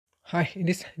Hi, in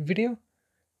this video,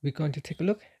 we're going to take a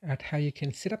look at how you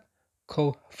can set up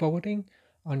call forwarding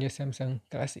on your Samsung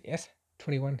Galaxy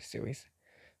S21 series.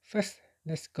 First,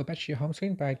 let's go back to your home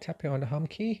screen by tapping on the home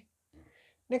key.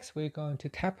 Next, we're going to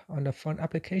tap on the phone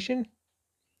application.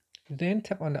 Then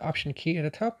tap on the option key at the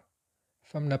top.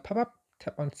 From the pop-up,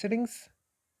 tap on settings.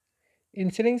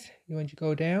 In settings, you want to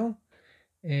go down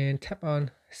and tap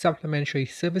on supplementary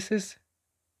services.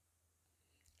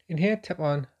 In here, tap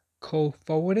on call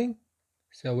forwarding.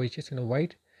 So we're just going to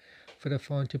wait for the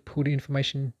phone to pull the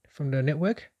information from the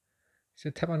network. So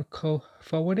tap on call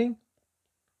forwarding.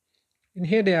 In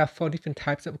here, there are 4 different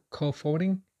types of call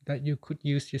forwarding that you could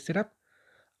use to set up.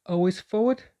 Always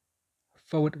forward,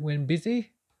 forward when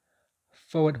busy,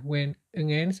 forward when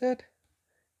unanswered,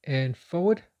 and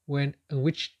forward when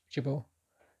unreachable.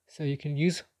 So you can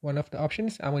use one of the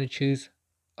options. I'm going to choose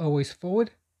always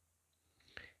forward.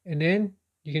 And then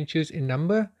you can choose a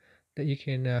number that you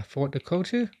can forward the call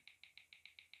to.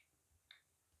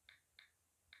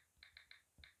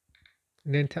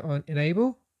 And then tap on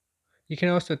enable. You can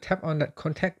also tap on that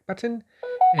contact button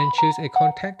and choose a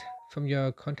contact from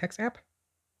your contacts app.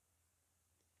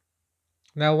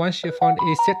 Now once your phone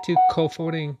is set to call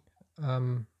forwarding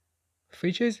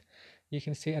features, you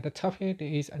can see at the top here there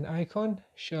is an icon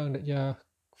showing that your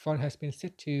phone has been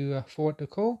set to forward the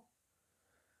call.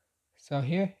 So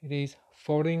here it is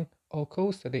forwarding all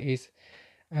calls. So there is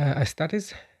a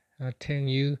status telling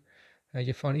you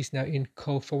your phone is now in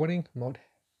call forwarding mode,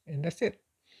 and that's it.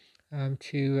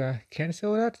 To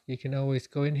cancel that, you can always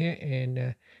go in here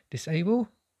and disable,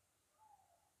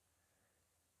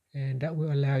 and that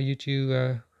will allow you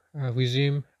to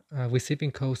resume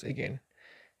receiving calls again.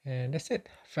 And that's it.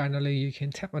 Finally, you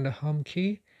can tap on the home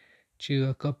key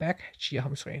to go back to your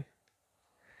home screen.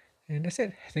 And that's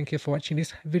it. Thank you for watching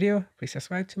this video. Please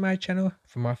subscribe to my channel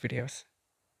for more videos.